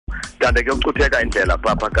kanti ke ucutheka indlela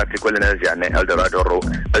pha phakathi kweLenasia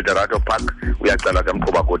ne-Eldorado Park uyacela ke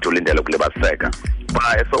mqhuba kuthi ulindele ukulibaziseka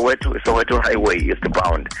pha eSoweto Highway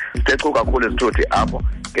eastbound sitecu kakhulu isithuthi apho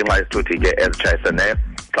ngenxa yesithuthi ke ezitshayiseneyo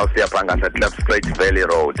xa usiya pha ngase-Klipstraight Valley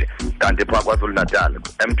Road kanti pha KwaZulu-Natal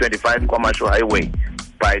M25 kwaMashu Highway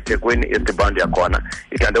pha eThekwini eastbound yakhona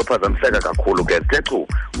ikanti uphazamiseka kakhulu ke sitecu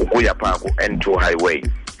ukuya pha ku-N2 Highway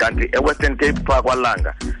kanti eWestern Cape pha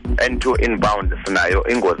kwaLanga N2 inbound sinayo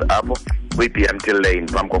ingozi apho kwi-BMT lane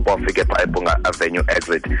phambi kokuba ufike pha eBhunga Avenue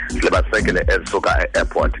exit libasekele ezisuka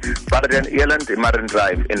e-airport Barren Island Marine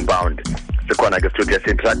Drive inbound sikhona ke isithuthi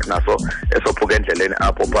esitruck naso esophuka endleleni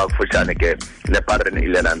apho pha kufutshane ke neBarren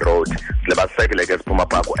Island Road libasekele ke siphuma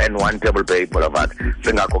pha ku-N1 Table Bay Boulevard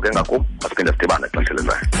singakho ke ngaku asiphinde sidibane xesha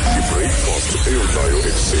elizayo. I-breakfast eyodlayo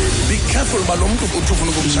ekuseni. Be careful ba lo muntu uthi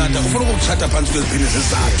ufuna ukutshata ufuna ukutshata phantsi kweziphini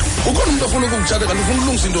zezizathu ukhona umuntu ofuna ukutshata kanti ufuna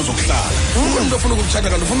ukulungisa into zokuhlala ukhona umuntu ofuna ukutshata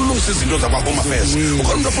kanti ufuna ukulungisa izinto zakwa-Home Affairs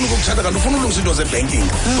ukhona umuntu ofuna ukutshata kanti ufuna ukulungisa into ze-banking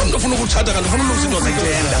ukhona umuntu ofuna ukutshata kanti ufuna ukulungisa into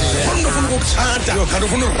ze-tender ukhona umuntu ofuna ukutshata kanti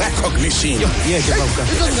ufuna recognition.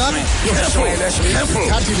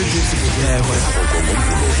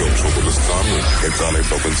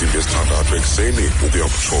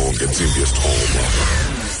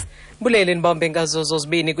 Bulele nibambe ngazo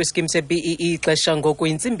zozibini kwiskim se-BEE ixesha ngoku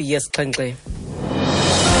yintsimbi yesixhenxe.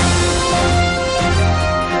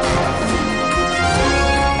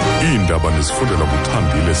 Iindaba nezifundela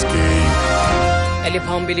kuthambile skeyi.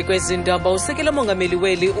 Eliphambili kwezindaba usekela mongameli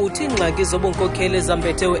weli uthi iingxaki zobunkokheli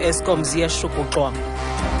ezambethe uEskom ziyashukuxwa.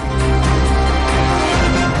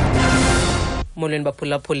 Molweni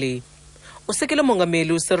baphulaphuli. Usekela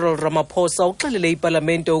mongameli uCyril Ramaphosa uxelele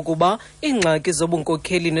ipalamente ukuba iingxaki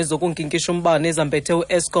zobunkokheli nezoku nkinkisha umbane ezambethe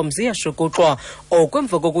uEskom ziyashukuxwa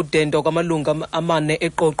okwemva kokudendwa kwamalunga amane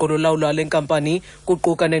eqoqo lolawulo lenkampani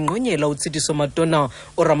kuquka nengqonyela uTshidiso Madona.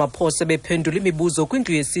 uRamaphosa bephendula imibuzo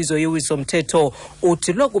kwindlu yesizwe yowiso-mthetho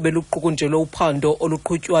uthi lwakube luqukunjelwe uphando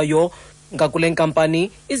oluqhutywayo ngakule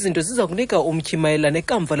nkampani izinto ziza kunika umtyhi mayelana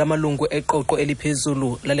nekamva lamalungu eqoqo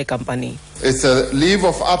eliphezulu lale kampani. It's a leave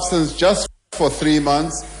of absence just for 3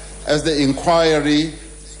 months as the inquiry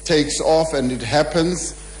takes off and it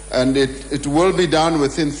happens, and it will be done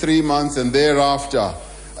within 3 months, and thereafter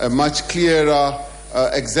a much clearer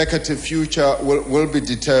executive future will be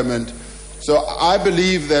determined. So I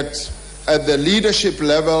believe that at the leadership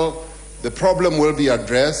level the problem will be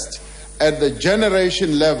addressed. At the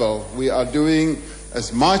generation level, we are doing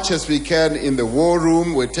as much as we can in the war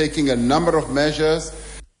room. We're taking a number of measures.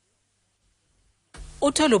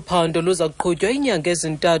 Uthalo phando luza kuqhutywa inyanga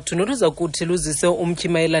ezintathu noluza kuthi luzise umtyhi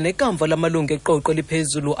mayelana nekamva lamalungu eqoqo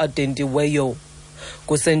eliphezulu adendiweyo.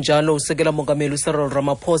 Kusenjalo usekela mongameli uCyril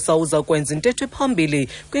Ramaphosa uza kwenza intetho ephambili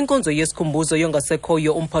kwinkonzo yesikhumbuzo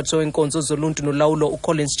yongasekhoyo umphathi wenkonzo zoluntu nolawulo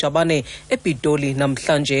uCollins Chabane ePitoli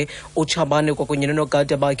namhlanje. uChabane kwakunye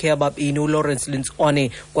nonogada bakhe ababini uLawrence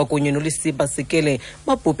Lintswane kwakunye noLisiba Sikele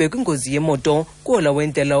babhubhe kwingozi yemoto kuwola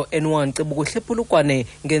wendlela u-N1 Cebukuhlephulukwane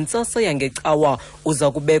ngentsasa yangecawa.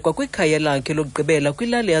 Uza kubekwa kwikhaya lakhe lokugqibela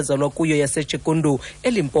kwilali yazalwa kuyo yaseChekundu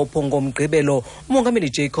eLimpopo ngomgqibelo. uMongameli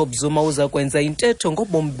Jacob Zuma uza kwenza intetho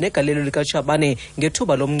ngobomi negalelo likaChabane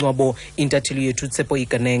ngethuba lomngcwabo. Intatheli yethu Tsepo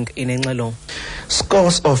Ikaneng inengxelo.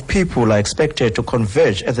 Scores of people are expected to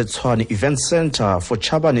converge at the Tshwane Event Center for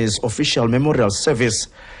Chabane's official memorial service.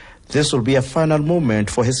 This will be a final moment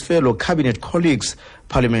for his fellow cabinet colleagues,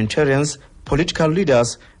 parliamentarians, political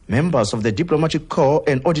leaders, members of the diplomatic corps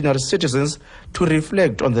and ordinary citizens to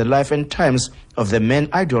reflect on the life and times of the man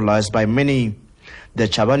idolized by many. The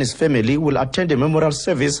Chabane's family will attend a memorial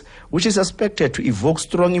service which is expected to evoke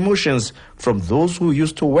strong emotions from those who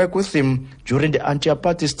used to work with him during the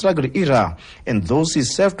anti-apartheid struggle era and those he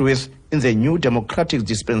served with in the new democratic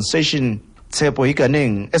dispensation. Tsepo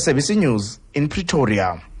Ikaneng, SABC News in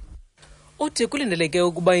Pretoria. Uthi kulindeleke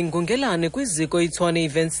ukuba ingungelane kwiziko iTshwane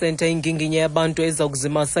Event Center inginginye yabantu eza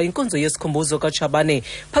kuzimasa inkonzo yesikhumbuzo kaChabane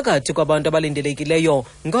phakathi kwabantu abalindelekileyo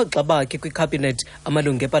ngoxa bakhe kwicabinet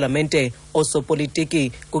amalungu epalamente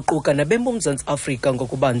osopolitiki kuquka nabembo uMzantsi Afrika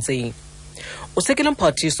ngokubanzi. Usekela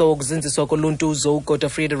mphathiswa wokuzinziswa koluntu uZoku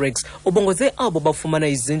Fredericks ubongoze abo bafumana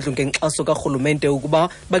izindlu ngenkxaso karhulumente ukuba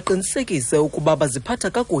baqinisekise ukuba baziphatha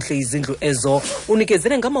kakuhle izindlu ezo.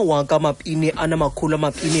 Unikezele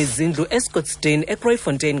ngama-2,200 izindlu eScottsdale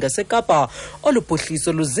eCroyfontein ngaseKapa.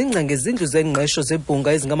 Oluphuhliso luzingca ngezindlu zengqesho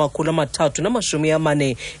zebhunga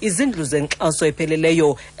ezingama-340 izindlu zenkxaso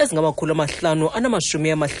epheleleyo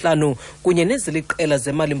ezingama-550 kunye neziliqela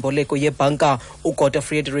zemali-mboleko yebhanka. uGota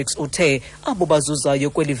Fredericks uthe abo abo bazuzayo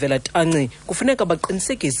kweli vela tanci kufuneka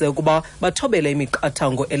baqinisekise ukuba bathobele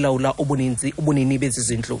imiqathango elawula ubunini bezi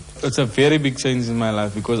zindlu. It's a very big change in my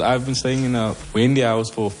life because I've been staying in a Wendy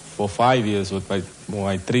house for 5 years with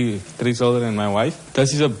my three children and my wife.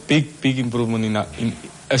 This is a big improvement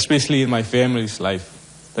especially in my family's life.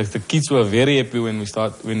 Like the kids were very happy when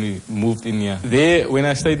we moved in here. When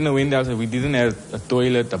I stayed in the Wendy house, we didn't have a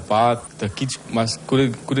toilet, a bath. The kids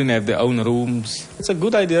couldn't have their own rooms. It's a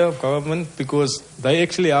good idea of government because they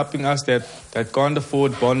actually helping us that can't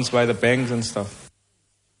afford bonds by the banks and stuff.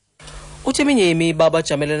 Utheminyemi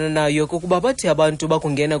babajamelana nayo kukuba bathi abantu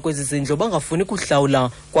bakungena kwezi zindlu bangafuni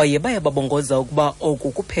kuhlawula kwaye bayababongoza ukuba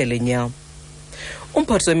oku kuphele nya.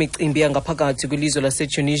 Umphathi wemicimbi yangaphakathi kwilizwe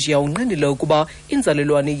laseTunisia unqandile ukuba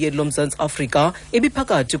inzalelwane yelo Mzantsi Afrika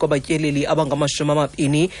ibiphakathi kwabatyeleli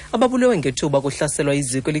abangama-20 ababulewe ngethuba kuhlaselwa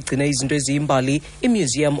iziko eligcina izinto eziyimbali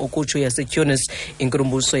imuseum ukutsho yaseTunis.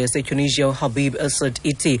 Inkulumbuso yaseTunisia Habib Assad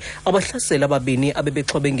ithi abahlaseli ababini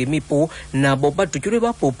abebexhobe ngemipu nabo badutyulwe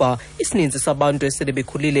babhubha. Isininzi sabantu esele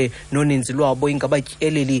bekhulile noninzi lwabo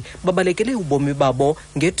ingabatyeleli babalekele ubomi babo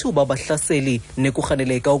ngethuba abahlaseli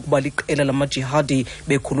nekurhaneleka ukuba liqela lamajihadi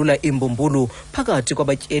bekhulula imbumbulu phakathi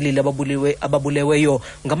kwabatyeleli ababuleweyo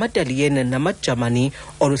ngamataliyane namajamani.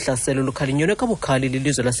 Oluhlaselo lukhalinywe kabukhali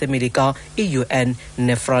lilizwe laseMelika, iUN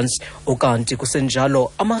neFrance. Ukanti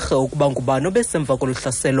kusenjalo amarhe ukuba ngubani obesemva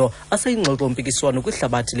koluhlaselo aseyingxoxo-mpikiswano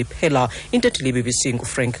kwihlabathi liphela. Intetho leBBC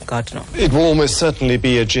nguFrank Gardner. It will almost certainly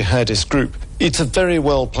be a jihadist group. It's a very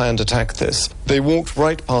well-planned attack, this. They walked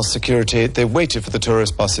right past security, they waited for the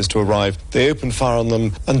tourist buses to arrive, they opened fire on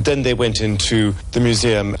them, and then they went into the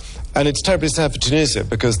museum. And it's terribly sad for Tunisia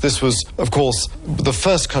because this was, of course, the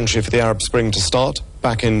first country for the Arab Spring to start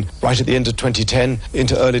back right at the end of 2010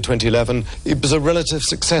 into early 2011. It was a relative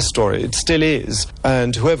success story. It still is.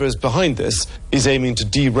 And whoever is behind this is aiming to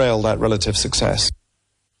derail that relative success.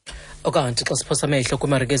 Okanti xa siphosa amehlo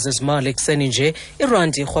kwimarike zezimali ekuseni nje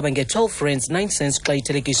irandi irhweba nge-12.09 xa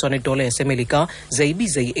ithelekiswa nedola yasemelika ze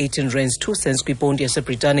ibize i-18.02 kwiponti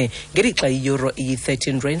yaseBritane ngelixa iyuro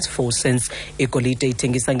iyi-13.04. Igolide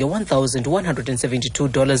ithengisa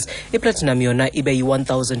nge-$1,172, iplatinum yona ibe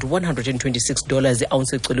yi-$1,126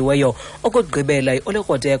 i-ounce eceliweyo. Okugqibela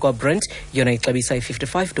iolekrote yakwaBrent yona ixabisa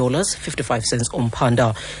i-$55.55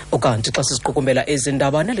 umphanda. Okanti xa sisiqukumbela ezi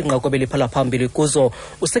ndaba nelinqaku ebeliphala phambili kuzo,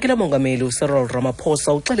 usekela mongameli uCyril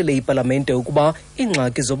Ramaphosa uxelele ipalamente ukuba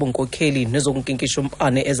iingxaki zobunkokheli nezoku nkinkisha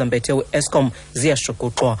umbane ezambethe uEskom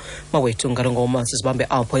ziyashukuxwa. Mawethu ngalo ngoma sizibambe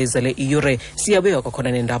apho ezele iyure siyabuya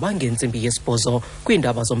kwakhona nendaba ngentsimbi yesibhozo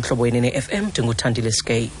kwiindaba zomhlobo wenene FM. Ndinguthandile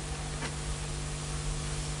Skay.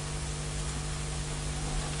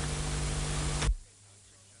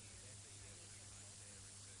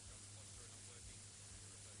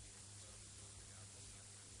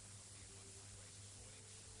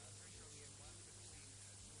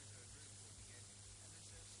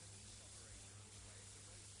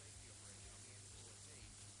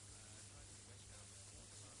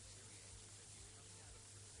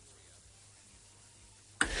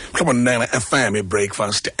 Mhlobo nene FM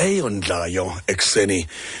breakfast eyondlayo ekseni.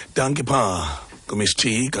 Danke pha kuMiss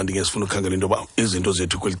T kanti ke sifuna ukukhangela into ba izinto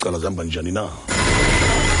zethu kwelicala zihamba njani na. Wake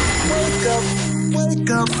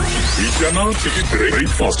up. Ityanathi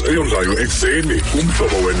breakfast eyondlayo ekseni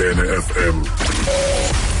kumhlobo wenene FM.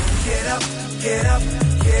 Get up, get up,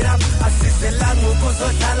 get up. Asizelanga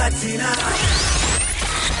ukuzodlala thina.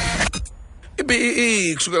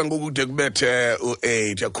 Kusukela ngoku kude kubethe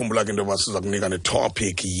u-8 yakhumbula ke into yoba siza kunika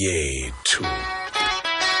netopic yethu.